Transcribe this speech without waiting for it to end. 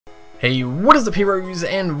Hey, what is up heroes,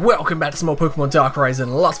 and welcome back to some more Pokemon Dark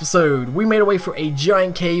Horizon. Last episode, we made our way through a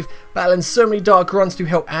giant cave, battling so many Dark runs to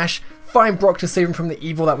help Ash find Brock to save him from the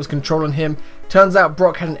evil that was controlling him. Turns out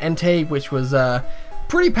Brock had an Entei, which was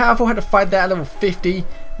pretty powerful, had to fight that at level 50,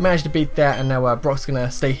 managed to beat that, and now Brock's gonna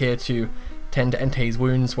stay here to tend to Entei's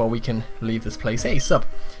wounds while we can leave this place. Hey, sup?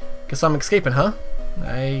 Guess I'm escaping, huh?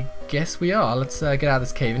 I guess we are. Let's get out of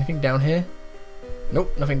this cave. Anything down here?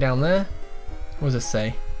 Nope, nothing down there. What does this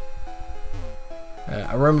say?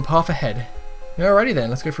 A Roman path ahead. Alrighty then,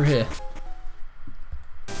 let's go through here.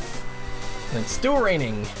 And it's still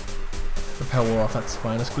raining. Repel wore off, that's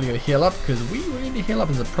fine. Let's quickly go heal up, because we really need to heal up.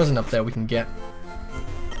 There's a present up there we can get.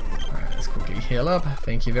 Alright, let's quickly heal up.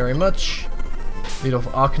 Thank you very much. Lead off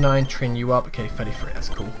Arcanine, train you up. Okay, 33, that's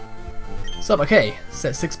cool. Sup, okay.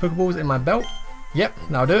 Set 6 Pokeballs in my belt. Yep,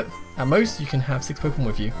 that'll do it. At most, you can have 6 Pokemon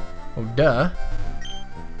with you. Oh, duh.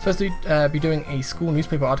 Supposed to be doing a school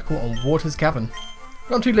newspaper article on Water's Cavern.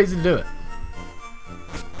 But I'm too lazy to do it.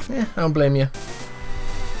 Yeah, I don't blame you.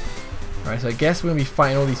 Alright, so I guess we're going to be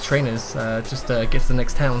fighting all these trainers just to get to the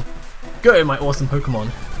next town. Go, my awesome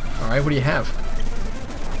Pokemon. Alright, what do you have?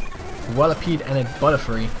 A Whirlipede and a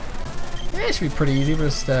Butterfree. Yeah, it should be pretty easy. We'll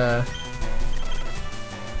just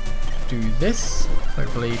do this.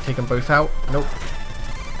 Hopefully take them both out. Nope.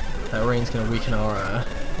 That rain's going to weaken our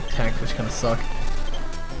attack, which kind of suck.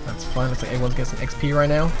 That's fine. Looks like everyone's getting some XP right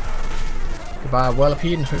now. Goodbye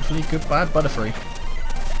Whirlipede, and hopefully goodbye Butterfree.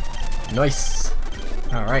 Nice.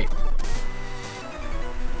 Alright.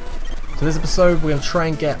 So this episode we're going to try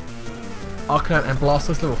and get Arcanine and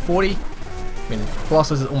Blastoise level 40. I mean,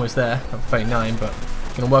 Blastoise is almost there, level 39, but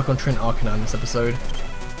we're going to work on Trent Arcanine this episode.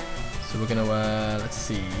 So we're going to, let's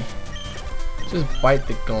see. Just bite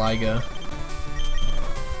the Gligar.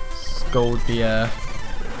 Scold the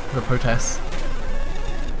Protoss.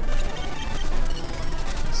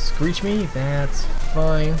 Screech me, that's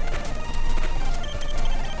fine.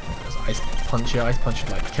 Just Ice Punch you, Ice Punch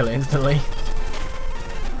would like kill it instantly.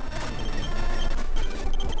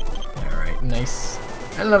 Alright, nice.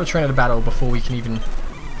 And another trainer to battle before we can even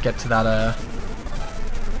get to that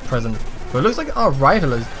present. But it looks like our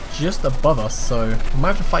rival is just above us, so we might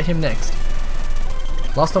have to fight him next.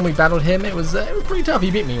 Last time we battled him, it was pretty tough.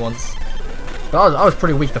 He beat me once. But I was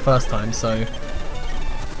pretty weak the first time, so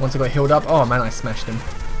once I got healed up, oh man, I smashed him.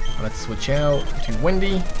 Let's switch out to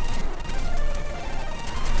Wendy.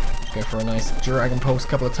 Go for a nice Dragon Pulse a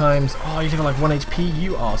couple of times. Oh, you live at like 1 HP.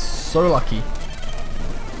 You are so lucky.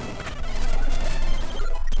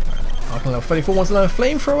 Arcanine level 34 wants to learn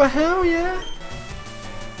Flamethrower. Hell yeah!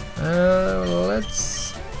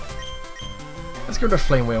 Let's go to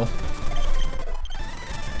Flame Wheel.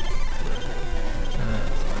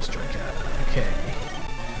 Okay.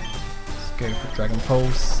 Let's go for Dragon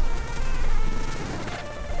Pulse.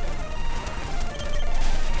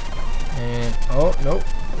 And, oh, nope.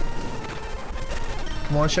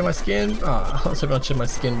 Come on, shed my skin. Ah, I was hoping I'd shed my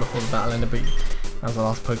skin before the battle ended, but that was the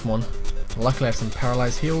last Pokemon. Luckily I have some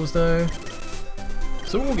paralyzed heals though.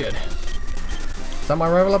 So all good. Is that my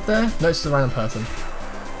rival up there? No, it's just a random person.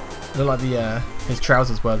 It looked like his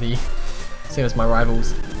trousers were the same as my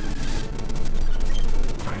rivals.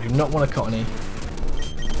 I do not want a Cottony.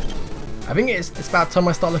 I think it's about time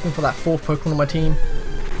I start looking for that 4th Pokemon on my team.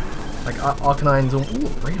 Like Arcanine's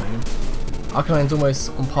Arcanine's almost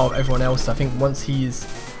on par with everyone else. I think once he's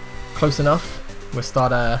close enough, we'll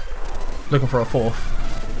start looking for a 4th.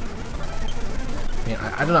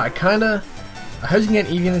 Yeah, I don't know. I heard you can get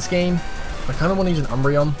an Eevee in this game. I kind of want to use an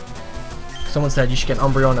Umbreon. Someone said you should get an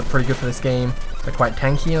Umbreon. They're pretty good for this game. They're quite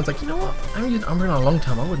tanky. And I was like, you know what? I haven't used an Umbreon in a long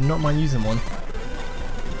time. I would not mind using one.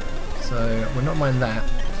 So I would not mind that.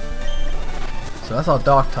 So that's our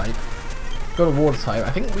Dark type. Got a Water type.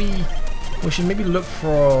 I think we should maybe look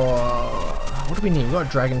for what do we need? We got a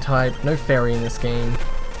Dragon type, no Fairy in this game.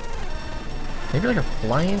 Maybe like a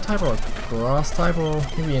Flying type or a Grass type, or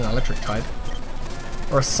maybe an Electric type,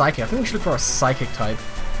 or a Psychic. I think we should look for a Psychic type,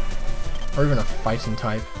 or even a Fighting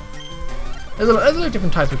type. There's a lot of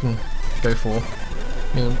different types we can go for.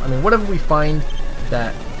 I mean, whatever we find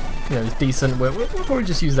that is decent, we'll probably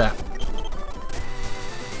just use that.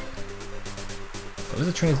 But there's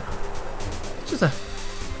a train. It's just a.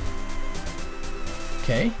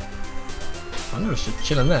 Okay. I'm just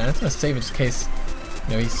chilling there. I'm gonna save it just in case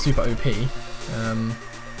he's super OP.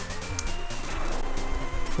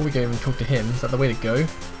 Before we go and talk to him, is that the way to go?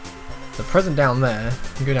 The present down there,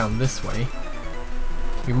 we can go down this way.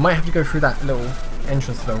 We might have to go through that little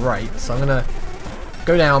entrance to the right, so I'm gonna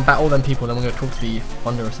go down, battle them people, and then we're gonna talk to the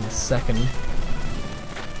Thunderous in a second.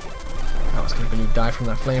 I was gonna die from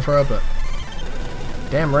that flamethrower, but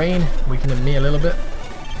damn rain, weakening me a little bit.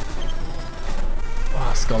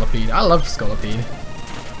 Scolipede. I love Scolipede.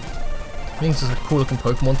 I think it's just a cool looking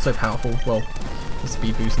Pokemon, so powerful. Well, the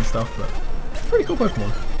speed boost and stuff, but pretty cool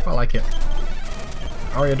Pokemon. I like it.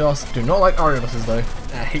 Ariados. Do not like Ariadoses though.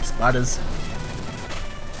 I hate spiders.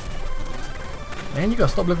 Man, you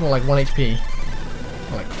gotta stop living on like 1 HP.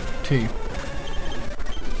 Or like 2.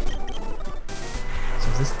 So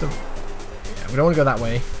is this the... Yeah, we don't want to go that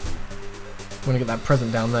way. We want to get that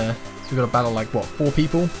present down there. So we've got to battle like, what, 4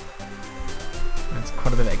 people? That's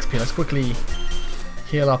quite a bit of XP. Let's quickly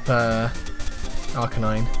heal up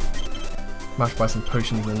Arcanine. Might have to buy some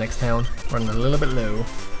potions in the next town. Running a little bit low.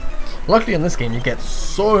 Luckily in this game you get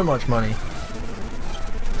so much money.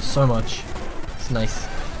 So much. It's nice.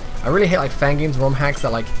 I really hate like fan games, ROM hacks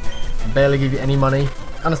that like barely give you any money.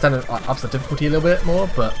 I understand it ups the difficulty a little bit more,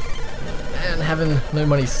 but man, having no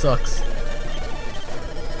money sucks.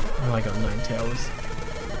 Oh, I got 9 tails.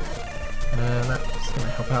 That's gonna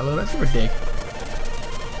help out a little bit. Let's give her a dig.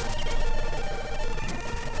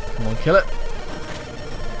 Come on, kill it.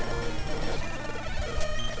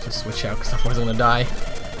 Just switch out, because otherwise I'm gonna die.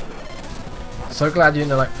 So glad you didn't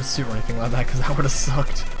know like pursuit or anything like that, because that would have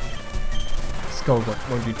sucked. Skull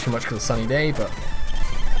won't do too much because it's a sunny day, but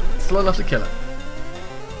still enough to kill it.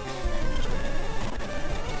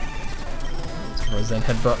 Let's go for a Zen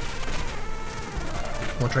Headbutt.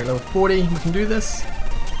 One trait level 40, we can do this.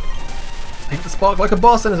 Hit the spark like a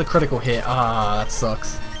boss and it's a critical hit. Ah, that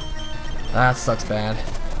sucks. That sucks bad.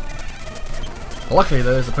 Luckily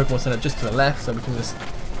though, there's a Pokemon Center just to the left, so we can just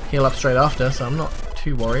heal up straight after, so I'm not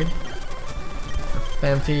too worried.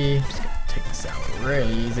 Phanpy, just gonna take this out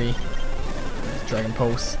really easy. There's Dragon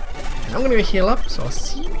Pulse. And I'm gonna go heal up, so I'll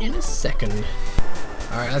see you in a second.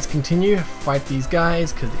 Alright, let's continue. Fight these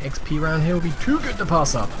guys, because the XP around here will be too good to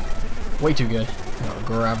pass up. Way too good. Got a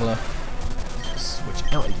Graveler. Switch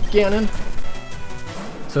out into Ganon.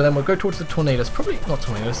 So then we'll go towards the Tornadoes. Probably, not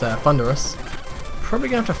Tornadoes, Thunderous. Probably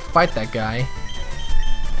gonna have to fight that guy.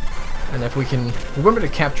 And if we can, we won't be able to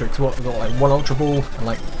capture it because we've got like 1 Ultra Ball and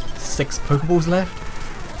like 6 Pokeballs left.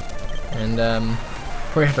 And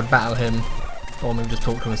probably have to battle him, or maybe just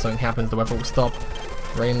talk to him if something happens, the weather will stop,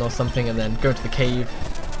 rain or something, and then go to the cave,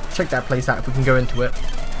 check that place out if we can go into it,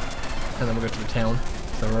 and then we'll go to the town,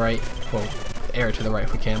 to the right, well, the area to the right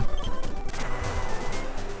if we can.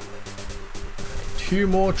 2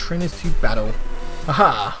 more trainers to battle.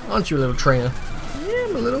 Aha! Aren't you a little trainer? Yeah,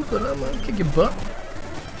 I'm a little, but I'm gonna kick your butt.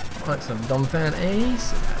 I like some Donphan A,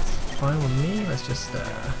 so that's fine with me. Let's just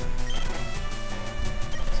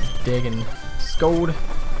dig and scold.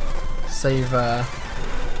 Save our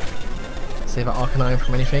Arcanine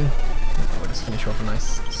from anything. We'll just finish off a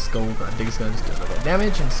nice scold, but Dig's gonna just do a little bit of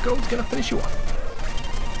damage, and Scold's gonna finish you off.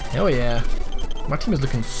 Hell yeah. My team is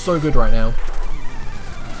looking so good right now.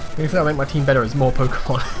 The only thing that'll make my team better is more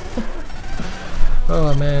Pokemon.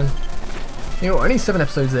 Oh man. You know, only 7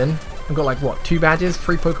 episodes in. I've got like what, 2 badges,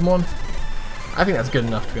 3 Pokemon? I think that's good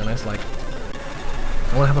enough to be honest. Like,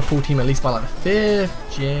 I want to have a full team at least by like the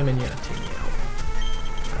 5th gym, and you're gonna take me out.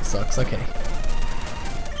 That sucks, okay.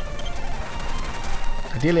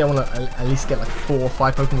 Ideally I want to at least get like 4 or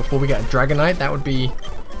 5 Pokemon before we get a Dragonite. That would be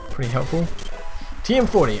pretty helpful.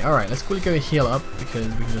 TM40, alright, let's quickly go heal up because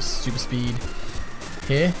we can just super speed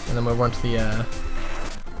here, and then we'll run to the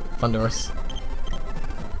Thunderous.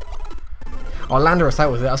 Oh, Landorus, that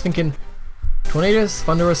was it. I was thinking Tornadoes,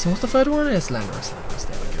 Thunderous, and what's the third one? It's Landorus.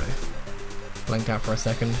 There we go. Blanked out for a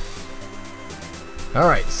second.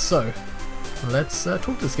 Alright, so let's talk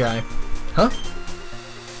to this guy. Huh?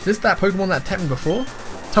 Is this that Pokemon that attacked me before?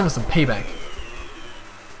 Time for some payback.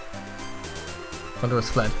 Thunderous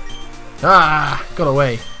fled. Ah! Got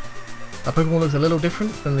away. That Pokemon looks a little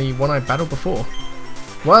different than the one I battled before.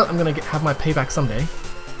 Well, I'm gonna have my payback someday.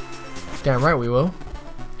 Damn right we will.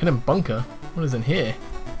 Hidden bunker? What is in here?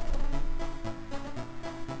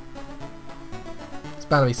 There's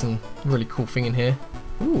bound to be some really cool thing in here.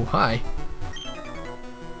 Ooh, hi.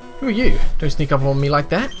 Who are you? Don't sneak up on me like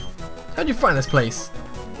that. How'd you find this place?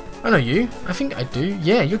 I know you. I think I do.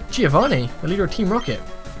 Yeah, you're Giovanni, the leader of Team Rocket.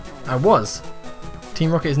 I was.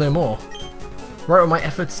 Team Rocket is no more. Right when my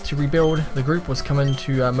efforts to rebuild the group was coming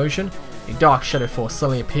to motion, a dark shadow force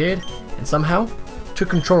suddenly appeared and somehow took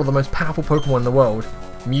control of the most powerful Pokemon in the world,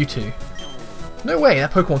 Mewtwo. No way,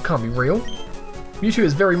 that Pokemon can't be real. Mewtwo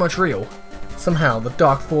is very much real. Somehow, the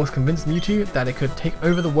dark force convinced Mewtwo that it could take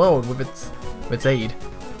over the world with its aid.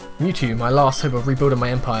 Mewtwo, my last hope of rebuilding my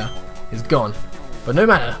empire, is gone. But no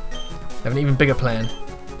matter, I have an even bigger plan.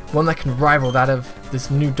 One that can rival that of this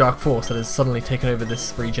new dark force that has suddenly taken over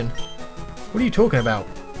this region. What are you talking about?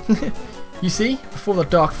 You see, before the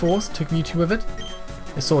dark force took Mewtwo with it,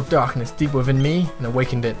 it saw darkness deep within me and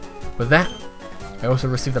awakened it. With that, I also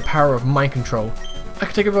received the power of mind control. I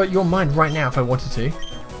could take over your mind right now if I wanted to.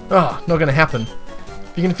 Ah, not gonna happen.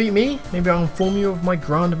 If you can defeat me, maybe I'll inform you of my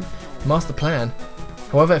grand master plan.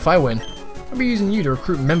 However, if I win, I'll be using you to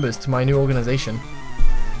recruit members to my new organization.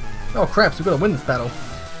 Oh crap, so we've got to win this battle.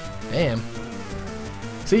 Damn.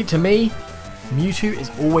 See, to me, Mewtwo is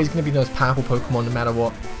always going to be the most powerful Pokemon no matter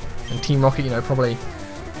what. And Team Rocket, you know, probably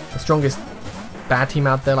the strongest bad team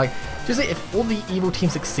out there. Like, just if all the evil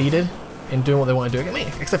teams succeeded in doing what they want to do, I mean,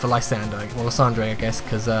 except for Lysander, well, Lysandre, I guess,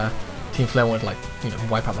 because Team Flare wanted to, like, you know,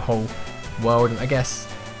 wipe out the whole world, and I guess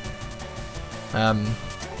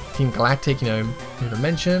Team Galactic, you know, to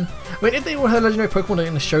mention. I mean, if they all had legendary Pokemon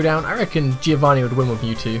in the showdown, I reckon Giovanni would win with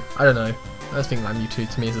Mewtwo. I don't know. I just think like Mewtwo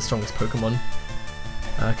to me is the strongest Pokemon.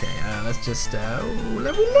 Okay, let's just level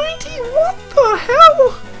 90. What the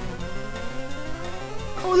hell?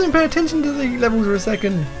 I wasn't paying attention to the levels for a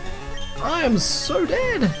second. I am so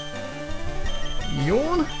dead.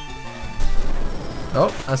 Yawn.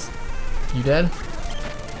 Oh, that's you dead.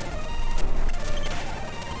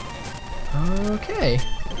 Okay.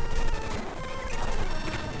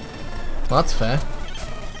 Well, that's fair.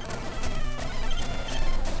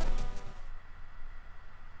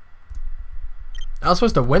 I was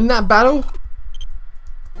supposed to win that battle?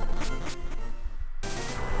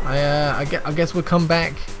 I guess we'll come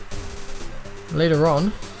back later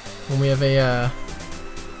on when we have a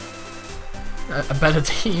better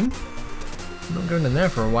team. I'm not going in there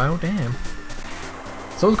for a while, damn.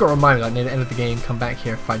 Someone's got to remind me, like, near the end of the game, come back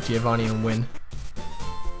here, fight Giovanni and win.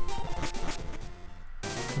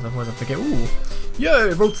 Otherwise I forget. Ooh!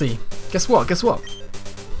 Yo, Voltsy! Guess what? Guess what?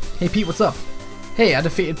 Hey Pete, what's up? Hey, I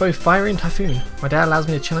defeated both Fiery and Typhoon. My dad allows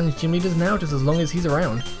me to challenge gym leaders now just as long as he's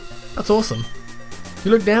around. That's awesome.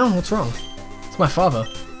 You look down? What's wrong? It's my father.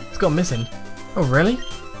 He's gone missing. Oh, really?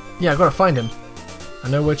 Yeah, I gotta find him. I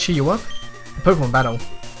know where to cheer you up. A Pokemon battle.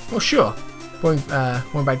 Oh, sure. Won't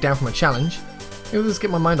back down from a challenge. It'll just get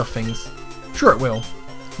my mind off things. Sure it will.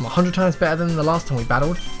 I'm 100 times better than the last time we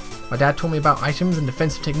battled. My dad taught me about items and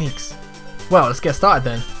defensive techniques. Well, let's get started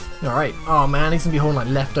then. Alright. Oh man, he's gonna be holding like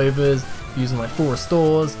leftovers, using like full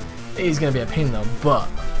restores. He's gonna be a pain in the butt.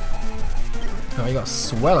 Oh, he got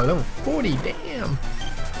Swellow, level 40, damn!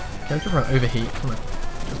 Okay, let's go for an overheat. I'm gonna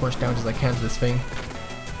do as much damage as I can to this thing.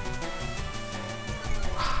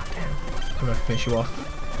 Ah, damn. I'm gonna finish you off.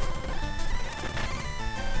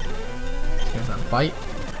 There's that bite.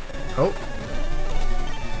 Oh!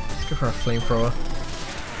 Let's go for a flamethrower.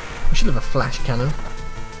 I should have a flash cannon.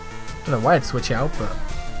 Don't know why I'd switch out, but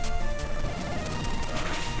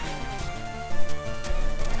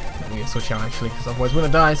I'm gonna switch out actually, because otherwise when I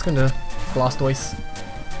die, it's gonna Blastoise.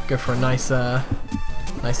 Go for a nice,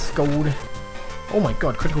 nice Scold. Oh my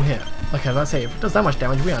god, critical hit. Okay, I was about to say, if it does that much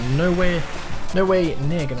damage, we are no way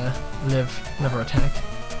near gonna live another attack.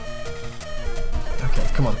 Okay,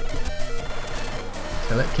 come on.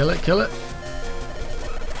 Kill it, kill it, kill it.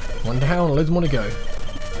 One down, loads more to go.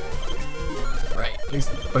 Right, at least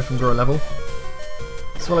both of them grow a level.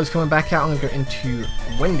 Swellow's coming back out. I'm gonna go into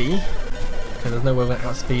Wendy, because there's no way we're gonna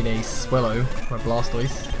outspeed a Swellow or a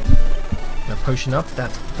Blastoise. Gonna potion up.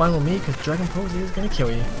 That's fine with me, because Dragon Pulse is gonna kill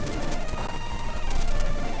you.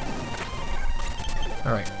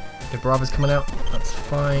 Alright, the Brava's coming out. That's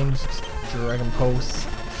fine. Just Dragon Pulse.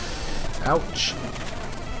 Ouch.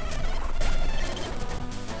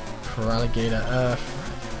 Feraligatr.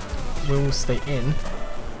 Will stay in.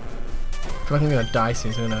 I feel like I'm gonna die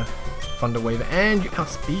soon, so I'm gonna Thunder Wave, and you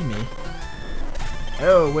outspeed me.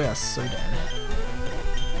 Oh, we are so dead.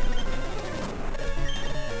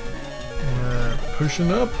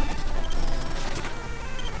 Pushing up.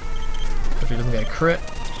 Hopefully he doesn't get a crit.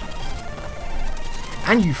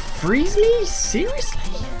 And you freeze me?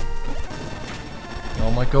 Seriously?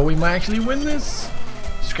 Oh my god, we might actually win this.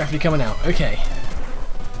 Scrappy coming out. Okay.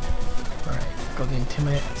 Alright, got the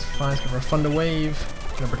Intimidate. That's fine. Let's go for a Thunder Wave.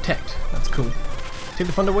 Gonna Protect. That's cool. Take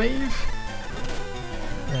the Thunder Wave.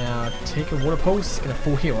 Now take a Water Pulse. Get a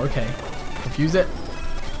full heal. Okay. Confuse it.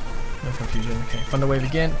 No confusion. Okay. Thunder Wave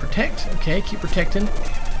again. Protect. Okay. Keep protecting. Get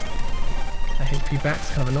that HP back. It's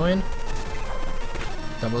kind of annoying.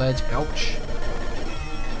 Double Edge. Ouch.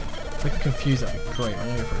 If I can confuse, that'd be great. I'm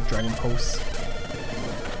gonna go for a Dragon Pulse.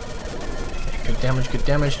 Okay. Good damage. Good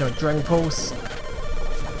damage. No Dragon Pulse.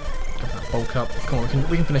 Get that bulk up. Come on.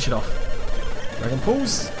 We can finish it off. Dragon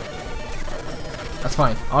Pulse. That's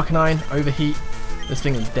fine. Arcanine. Overheat. This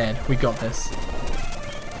thing is dead. We got this.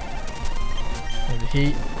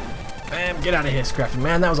 Overheat. Bam, get out of here, Scrappy.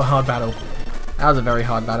 Man, that was a hard battle. That was a very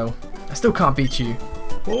hard battle. I still can't beat you.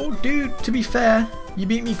 Oh, dude, to be fair, you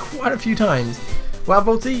beat me quite a few times. Wow,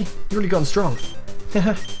 Voltsy, you really gotten strong.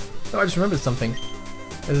 Oh, I just remembered something.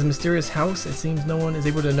 There's a mysterious house. It seems no one is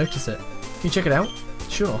able to notice it. Can you check it out?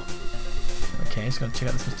 Sure. Okay, just gonna check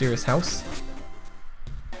out this mysterious house.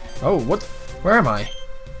 Oh, what? Where am I?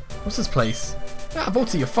 What's this place? Ah,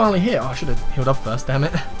 VICTINI, you're finally here. Oh, I should have healed up first, damn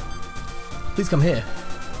it. Please come here.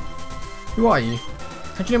 Who are you?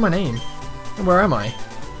 How do you know my name? And where am I?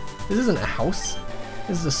 This isn't a house.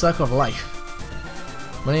 This is a circle of life.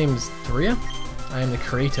 My name's Taria. I am the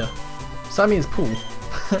creator. Beside me is Paul.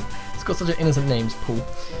 It's got such an innocent name, Paul.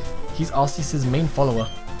 He's Arceus' main follower.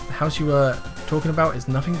 The house you were talking about is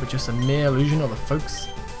nothing but just a mere illusion of the folks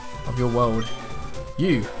of your world.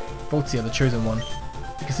 You, VICTINI, are the chosen one.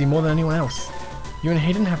 You can see more than anyone else. You and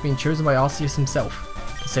Hayden have been chosen by Arceus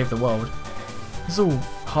himself to save the world. This is all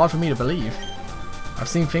hard for me to believe. I've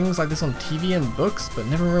seen things like this on TV and books, but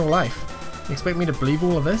never in real life. You expect me to believe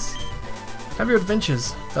all of this? Have your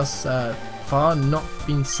adventures thus far not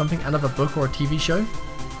been something out of a book or a TV show?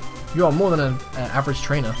 You are more than an average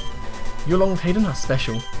trainer. You along with Hayden are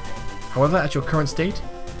special. However, at your current state,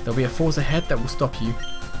 there'll be a force ahead that will stop you.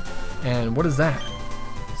 And what is that?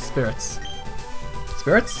 Spirits.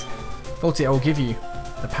 Spirits? VICTINI, I will give you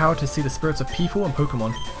the power to see the spirits of people and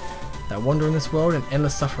Pokemon that wander in this world in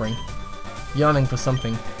endless suffering, yearning for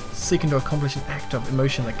something, seeking to accomplish an act of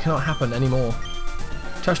emotion that cannot happen anymore.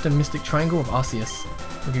 Touch the mystic triangle of Arceus.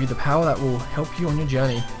 I'll give you the power that will help you on your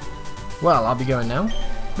journey. Well, I'll be going now.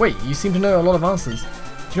 Wait, you seem to know a lot of answers. Do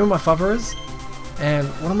you know who my father is? And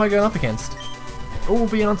what am I going up against? All will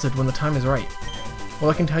be answered when the time is right. All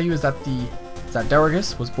I can tell you is that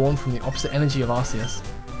Daragus was born from the opposite energy of Arceus,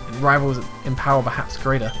 and rivals in power perhaps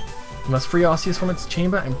greater. You must free Arceus from its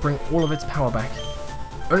chamber and bring all of its power back.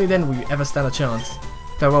 Only then will you ever stand a chance.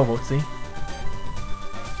 Farewell, VICTINI.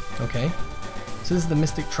 Okay. So this is the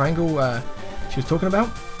mystic triangle she was talking about?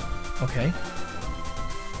 Okay.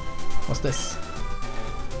 What's this?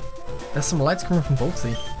 There's some lights coming from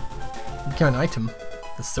VICTINI. Become an item.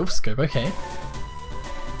 The Silph Scope, okay.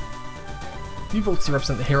 You VICTINI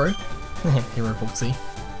represent the hero. HeroVoltsy.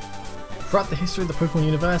 Throughout the history of the Pokemon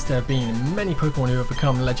universe, there have been many Pokemon who have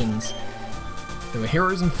become legends. There were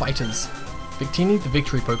heroes and fighters. VICTINI, the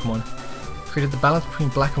victory Pokemon, created the balance between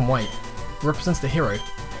black and white. It represents the hero.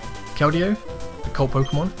 Keldeo, the cold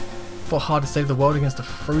Pokemon, fought hard to save the world against the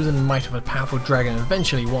frozen might of a powerful dragon and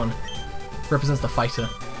eventually won. It represents the fighter.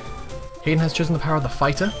 Hayden has chosen the power of the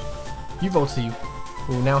fighter. You VICTINI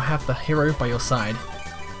will now have the hero by your side.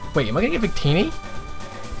 Wait, am I gonna get VICTINI?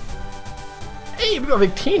 Hey, we got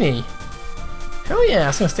VICTINI! Hell yeah,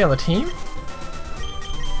 it's gonna stay on the team.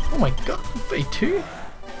 Oh my god, 32?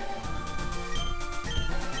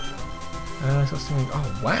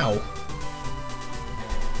 Oh wow.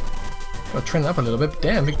 Gotta train that up a little bit, but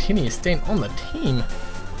damn, VICTINI is staying on the team.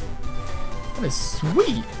 That is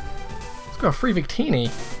sweet. Let's go free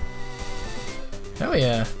VICTINI. Hell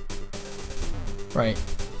yeah. Right.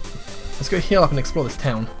 Let's go heal up and explore this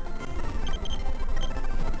town.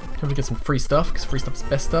 Hopefully get some free stuff, because free stuff is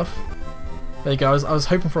best stuff. There you go, I was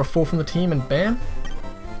hoping for a 4 from the team and bam!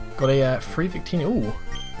 Got a free VICTINI. Ooh.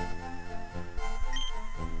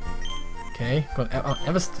 Okay, got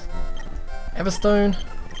Everstone.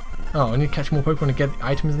 Oh, I need to catch more Pokemon to get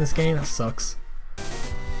items in this game? That sucks.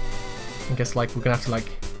 I guess like we're gonna have to like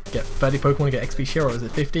get 30 Pokemon to get XP share, or is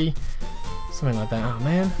it 50? Something like that. Oh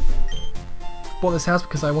man. Bought this house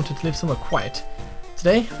because I wanted to live somewhere quiet.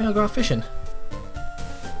 Today, I think I'll go out fishing.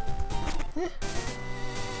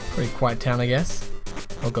 Pretty quiet town, I guess.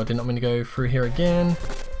 Oh god, did not mean to go through here again.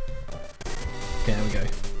 Okay, there we go.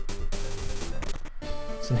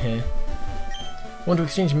 What's in here? Want to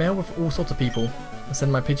exchange mail with all sorts of people. I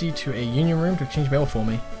send my Pidgey to a union room to exchange mail for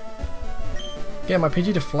me. Get my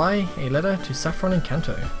Pidgey to fly a letter to Saffron and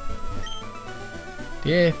Kanto.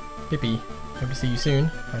 Dear Pippi, hope to see you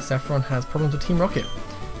soon, as Saffron has problems with Team Rocket.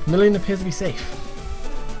 Million appears to be safe.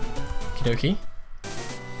 Okie dokie.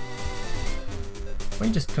 Why are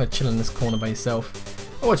you just kind of chilling in this corner by yourself?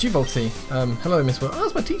 Oh, it's you, VICTINI. Hello, Miss Will. Oh,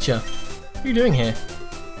 that's my teacher. What are you doing here?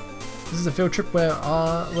 This is a field trip where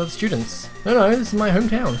the students. No, this is my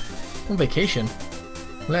hometown. I'm on vacation.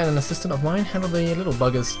 I'm letting an assistant of mine handle the little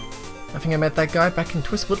buggers. I think I met that guy back in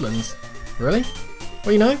Twist Woodlands. Really?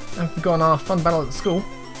 Well, you know, I've forgotten our fun battle at the school.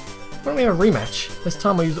 Why don't we have a rematch? This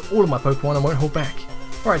time I'll use all of my Pokemon and won't hold back.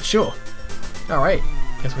 Alright, sure. Alright,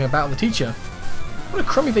 guess we're gonna battle the teacher. What a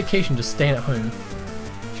crummy vacation just staying at home.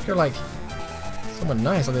 Should go like somewhere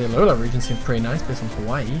nice. Like the Alola region seems pretty nice based on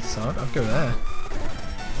Hawaii, so I'd go there.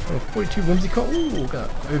 Oh, 42 Whimsicott. Ooh, gonna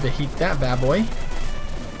overheat that bad boy.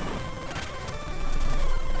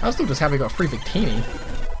 I was still just happy I got free VICTINI.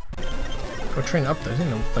 Got to train it up though, isn't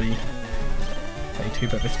it? 32,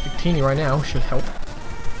 but this VICTINI right now should help.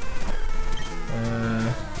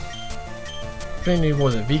 Infinity, what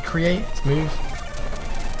was it? V-Create? Its move.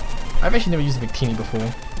 I've actually never used Victini before.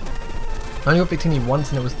 I only got Victini once,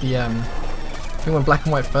 and it was the, I think when Black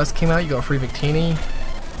and White first came out, you got a free Victini.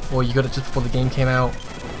 Or you got it just before the game came out.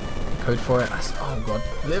 Code for it. Oh god,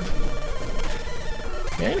 live.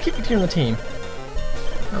 Yeah, I'm gonna keep Victini on the team.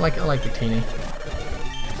 I like Victini.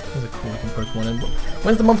 He's a cool looking Pokemon. And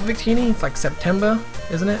when's the month of Victini? It's like September,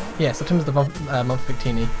 isn't it? Yeah, September's the month of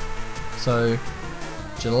Victini. So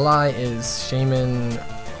July is Shaman,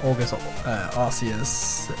 August Arceus,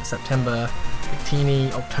 September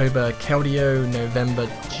Victini, October Keldeo, November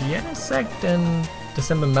Genesect, and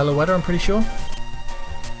December Meloetta, I'm pretty sure.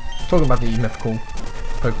 Talking about the mythical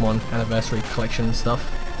Pokemon anniversary collection stuff.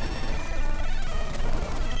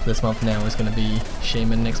 So this month now is going to be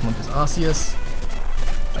Shaman, next month is Arceus.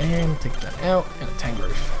 And take that out, and a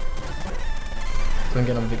Tangrowth. So I'm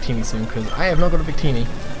getting on Victini soon, because I have not got a Victini.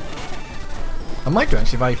 I might do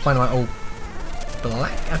actually if I find my old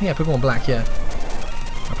Black. I think I Pokemon Black, yeah.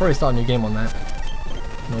 I'll probably start a new game on that,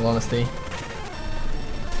 in all honesty.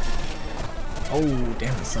 Oh,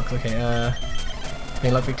 damn, that sucks. Okay, I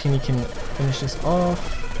think like Victini can finish this off.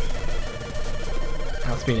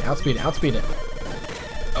 Outspeed it, outspeed it, outspeed it.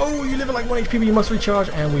 Oh, you live at like 1 HP, but you must recharge,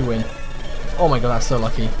 and we win. Oh my god, that's so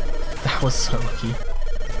lucky. That was so lucky.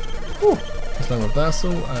 Whew. There's no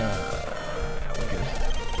reversal. We're good.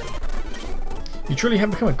 You truly have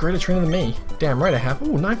become a greater trainer than me. Damn right I have.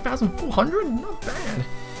 Ooh, 9,400? Not bad.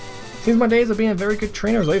 Seems my days of being a very good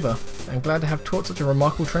trainer is over. I'm glad to have taught such a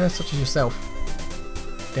remarkable trainer such as yourself.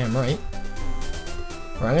 Damn right.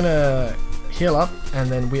 Right, I'm gonna heal up,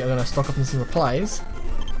 and then we are gonna stock up on some supplies.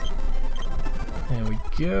 There we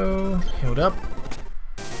go. Healed up.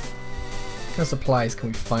 What kind of supplies can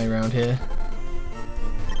we find around here?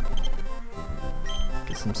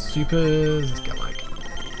 Get some supers. Let's get like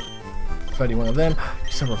 31 of them.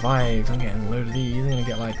 Just a revive. I'm getting a load of these. I'm gonna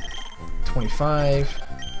get like 25.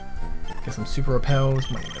 Get some super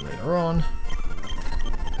repels. Might need them later on.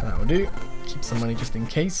 That will do. Keep some money just in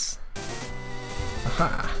case.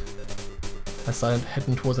 Aha! Let's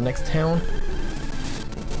heading towards the next town.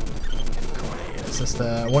 Come on, let's just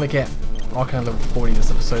I want to get Arcanine level 40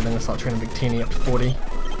 this episode, then I'm going to start training Victini up to 40. You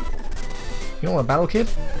don't want a battle kid?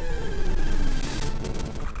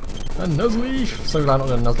 A Nuzleaf! So glad I'm not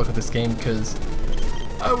going to Nuzlocke at this game because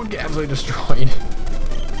I would get absolutely destroyed.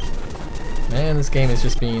 Man, this game has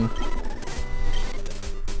just been...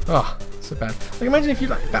 oh, so bad. Like imagine if you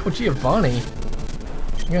like battle Giovanni.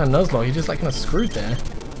 You're gonna Nuzlocke, you're just like kind of screwed there.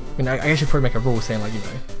 I mean, I guess you'd probably make a rule saying like, you know,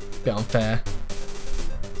 a bit unfair.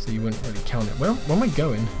 So you wouldn't really count it. Where am I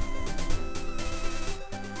going?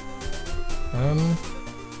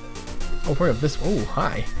 Oh, probably up this. Oh,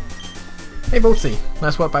 hi. Hey, Voltsy.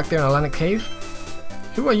 Nice work back there in Atlantic Cave.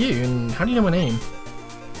 Who are you, and how do you know my name?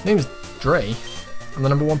 My name is Dre. I'm the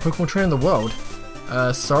 #1 Pokemon trainer in the world.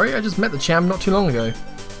 Sorry, I just met the champ not too long ago. You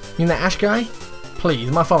mean that Ash guy?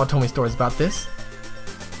 Please, my father told me stories about this.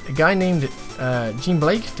 A guy named Gene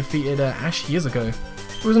Blake defeated Ash years ago.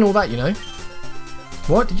 It wasn't all that, you know.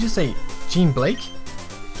 What? Did you say Gene Blake?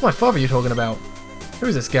 It's my father you're talking about. Who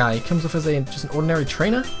is this guy? He comes off as just an ordinary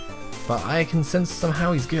trainer, but I can sense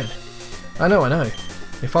somehow he's good. I know.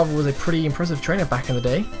 Your father was a pretty impressive trainer back in the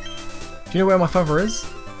day. Do you know where my father is?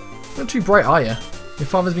 Not too bright, are you? Your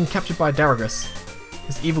father's been captured by Daragus.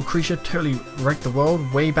 This evil creature totally wrecked the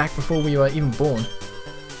world way back before we were even born.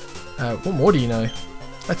 What more do you know?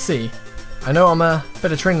 Let's see. I know I'm a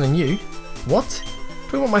better trainer than you. What?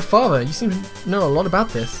 Talking about my father, you seem to know a lot about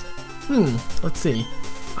this. Let's see.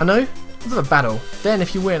 I know. Let's have a battle. Then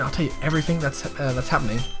if you win, I'll tell you everything that's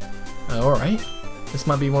happening. Alright. This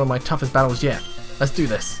might be one of my toughest battles yet. Let's do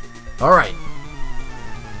this. Alright.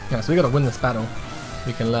 Yeah, so we gotta win this battle.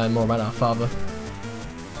 We can learn more about our father.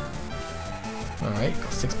 Alright,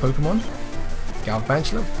 got 6 Pokemon.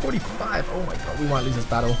 Galvantula, 45. Oh my god, we might lose this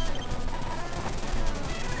battle.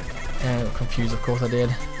 And got confused, of course I did.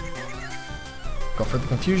 Got through the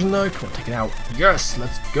confusion though. Come on, take it out. Yes,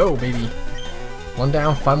 let's go, baby. 1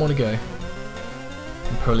 down, 5 more to go.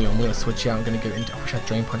 Empoleon, I'm gonna switch out. I'm gonna go into. I wish I had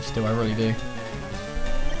Drain Punch still. I really do.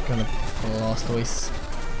 Gonna Blastoise.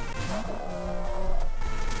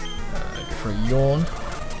 Go for a Yawn.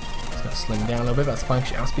 Just gonna slow him down a little bit. That's fine.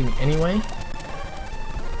 She outspeed me anyway.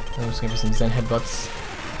 I'm just gonna do some Zen Headbutts.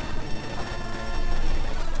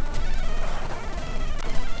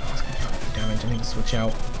 I need to switch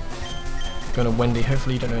out. Going to Wendy.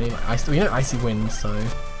 Hopefully you don't know any like Icy. Well, you know Icy Wind, so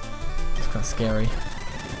it's kind of scary.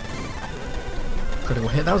 Critical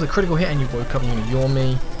hit. That was a critical hit, and you woke up and you're gonna yawn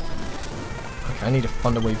me. Okay, I need to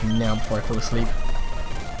Thunder Wave you now before I fall asleep.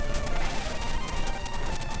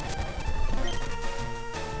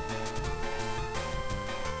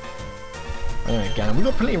 Again, we've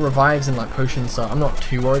got plenty of revives and like potions, so I'm not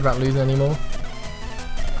too worried about losing anymore.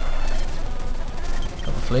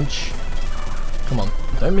 Got the flinch. Come on,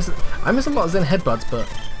 don't miss it. I miss a lot of Zen headbutts, but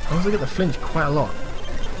I also get the flinch quite a lot.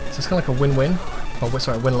 So it's kind of like a win-win. Oh,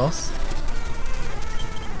 sorry, win-loss.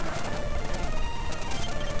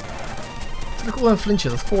 So look at all them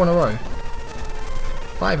flinches. That's 4 in a row.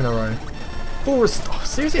 5 in a row. 4 restore. Oh,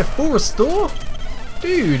 seriously, a full restore?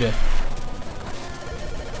 Dude.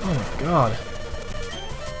 Oh my god.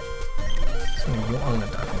 I'm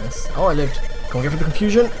gonna die from this. Oh, I lived. Come on, get for the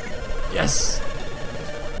confusion. Yes.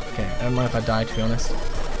 Okay, I don't mind if I die, to be honest.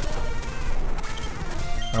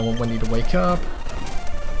 I want Wendy to wake up.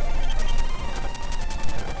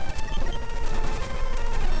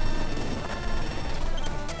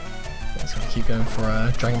 Let's keep going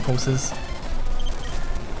for Dragon Pulses.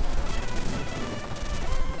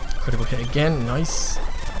 Critical hit again, nice.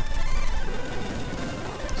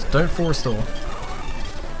 Just don't full restore.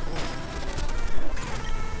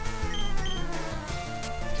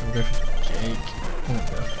 Okay, we'll go for Jake.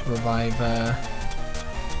 Revive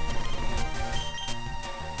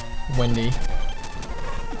Wendy. I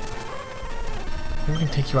think we can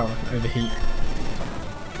take you out with an overheat.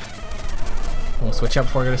 We'll switch up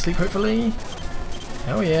before I go to sleep, hopefully.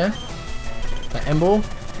 Hell yeah. That Emble.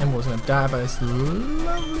 Emble's gonna die by this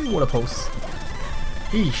lovely water pulse.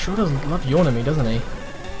 He sure doesn't love yawning me, doesn't he?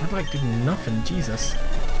 That like did nothing, Jesus.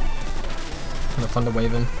 I'm gonna Thunder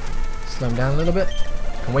Wave him. Slow him down a little bit.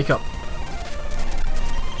 And wake up.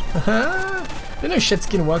 Haha! Didn't know Shed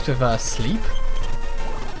Skin works with sleep.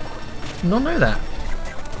 Did not know that.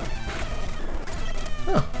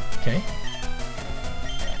 Oh, okay.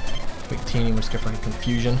 Victini, we'll just go for like a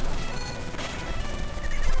confusion.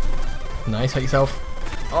 Nice, hurt yourself.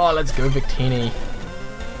 Oh, let's go, Victini.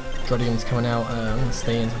 Drodion's coming out. I'm gonna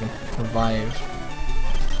stay in so I can revive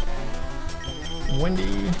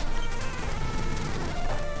Wendy.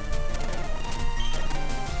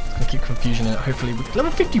 Keep confusion in it. Hopefully,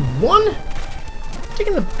 level 51.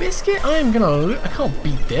 Taking the biscuit. I am gonna. I can't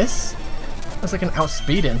beat this. Unless I can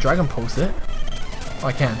outspeed it and Dragon Pulse it. Oh,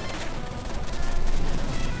 I can.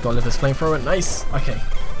 Gotta live this flamethrower. Nice. Okay.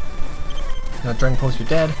 Now Dragon Pulse, you're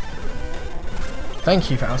dead. Thank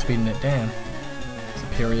you for outspeeding it. Damn.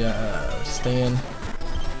 Superior. Stay in.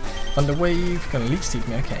 Thunder Wave. Gonna leech seek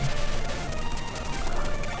me. Okay.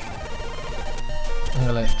 I'm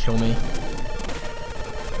gonna let it kill me.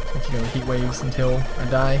 I can go heat waves until I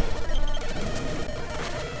die.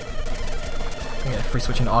 I get a free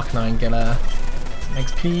switch into Arcanine and get some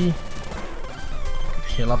XP.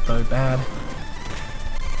 Could heal up though, bad.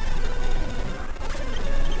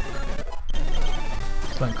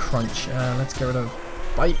 It's like Crunch. Let's get rid of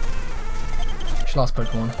Bite. Which last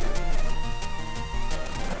Pokemon?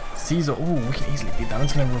 Caesar. Ooh, we can easily beat that. I'm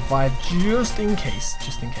just gonna revive just in case.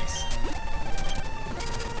 Just in case.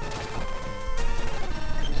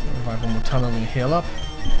 Revive one more time, I'm going to heal up.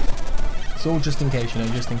 It's all just in case, you know,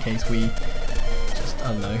 just in case we just,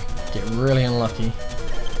 I don't know, get really unlucky.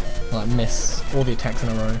 Like miss all the attacks in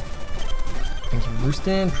a row. Thank you for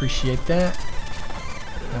boosting, appreciate that.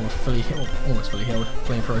 Now we're fully healed, almost fully healed.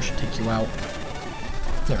 Flamethrower should take you out.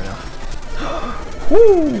 Fair enough.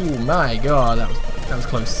 Whoo! My god, that was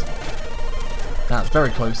close. That was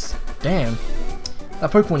very close. Damn.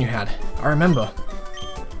 That Pokemon you had, I remember.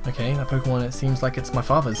 Okay, that Pokemon, it seems like it's my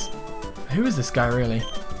father's. Who is this guy, really?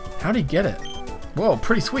 How'd he get it? Whoa,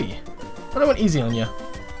 pretty sweet. But I went easy on you.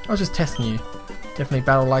 I was just testing you. Definitely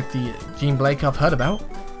battle like the Gene Blake I've heard about.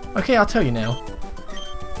 Okay, I'll tell you now.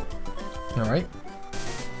 Alright.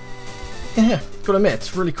 Yeah, gotta admit,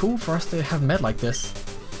 it's really cool for us to have met like this.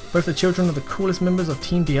 Both the children are the coolest members of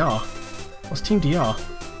Team DR. What's Team DR?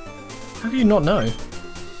 How do you not know?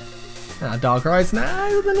 Dark Eyes, nah,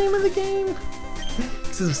 is the name of the game.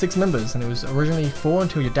 This is 6 members, and it was originally 4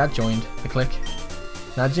 until your dad joined the clique.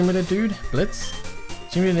 Now, Gym Leader dude, Blitz.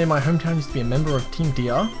 Gym Leader in my hometown used to be a member of Team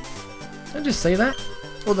DR. Don't just say that.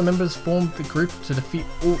 All the members formed the group to defeat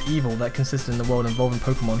all evil that consisted in the world involving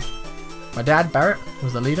Pokemon. My dad, Barrett,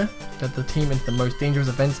 was the leader, led the team into the most dangerous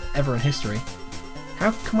events ever in history.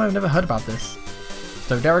 How come I've never heard about this?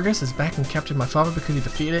 So Daragus is back and captured my father because he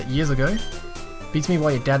defeated it years ago. Beats me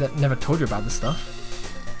why your dad never told you about this stuff.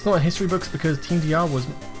 It's not in history books because Team DR was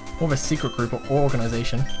more of a secret group or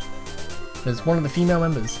organization. There's one of the female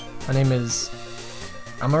members. Her name is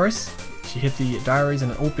Amaris. She hid the diaries in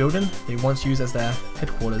an old building they once used as their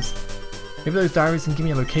headquarters. Maybe those diaries can give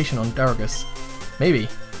me a location on Daragus. Maybe.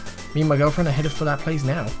 Me and my girlfriend are headed for that place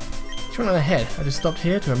now. She went on ahead. I just stopped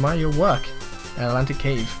here to admire your work at Atlantic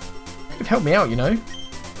Cave. You could have helped me out, you know.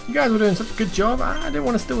 You guys were doing such a good job, I didn't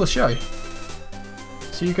want to steal the show.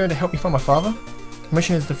 So So you're going to help me find my father? The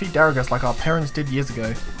mission is defeat Daragus like our parents did years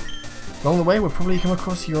ago. Along the way, we'll probably come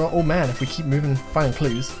across your old man if we keep moving, finding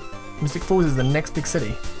clues. Mystic Falls is the next big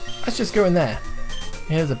city. Let's just go in there.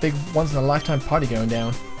 Here's a big once-in-a-lifetime party going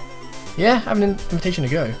down. Yeah, I have an invitation to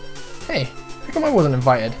go. Hey, how come I wasn't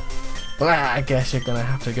invited? Blah, I guess you're gonna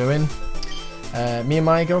have to go in. Me and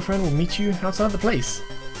my girlfriend will meet you outside the place.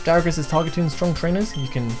 Daragus is targeting strong trainers. You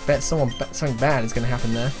can bet something bad is gonna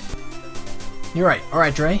happen there. You're right.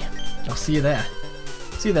 Alright, Dre. I'll see you there.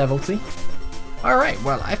 See you there, VICTINI. Alright,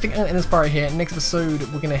 well, I think I'm gonna end this part right here. Next episode,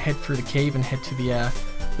 we're gonna head through the cave and head to the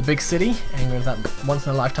big city and go to that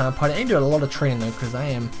once-in-a-lifetime party. I need to do a lot of training though, because I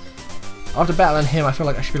am... After battling him, I feel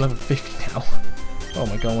like I should be level 50 now. Oh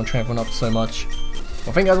my god, I want to train everyone up so much.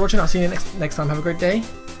 Well, thank you guys for watching. I'll see you next time. Have a great day.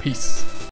 Peace.